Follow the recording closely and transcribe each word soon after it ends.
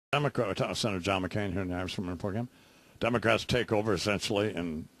Senator John McCain here in the Irishman program. Democrats take over essentially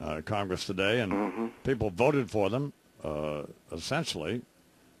in Congress today, and people voted for them essentially.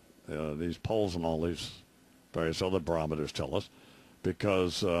 These polls and all these various other barometers tell us,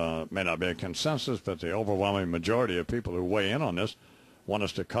 because may not be a consensus, but the overwhelming majority of people who weigh in on this want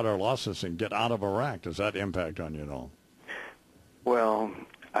us to cut our losses and get out of Iraq. Does that impact on you at all? Well,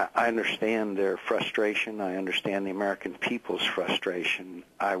 I understand their frustration. I understand the American people's frustration.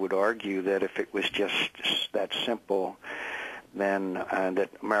 I would argue that if it was just that simple, then that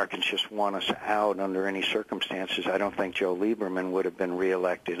Americans just want us out under any circumstances, I don't think Joe Lieberman would have been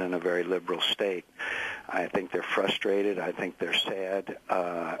reelected in a very liberal state. I think they're frustrated. I think they're sad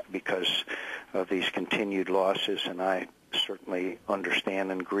because of these continued losses, and I certainly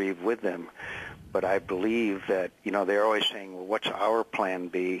understand and grieve with them. But I believe that, they're always saying, well, what's our plan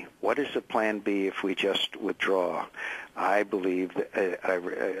B? What is the plan B if we just withdraw? I believe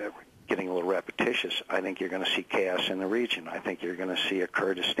that, getting a little repetitious, I think you're going to see chaos in the region. I think you're going to see a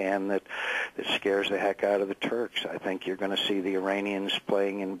Kurdistan that scares the heck out of the Turks. I think you're going to see the Iranians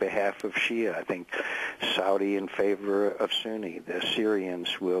playing in behalf of Shia. I think Saudi in favor of Sunni. The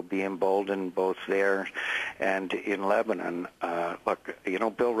Syrians will be emboldened both there and in Lebanon. Look,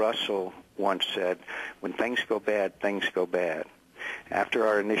 Bill Russell once said, when things go bad, things go bad. After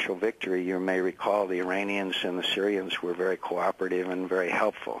our initial victory, you may recall the Iranians and the Syrians were very cooperative and very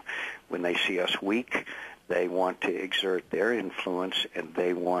helpful. When they see us weak, they want to exert their influence, and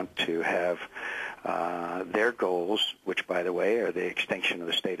they want to have their goals, which, by the way, are the extinction of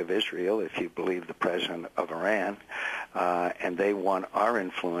the State of Israel, if you believe the president of Iran, and they want our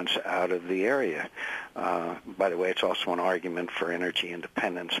influence out of the area. By the way, it's also an argument for energy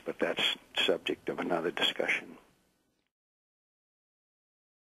independence, but that's subject of another discussion.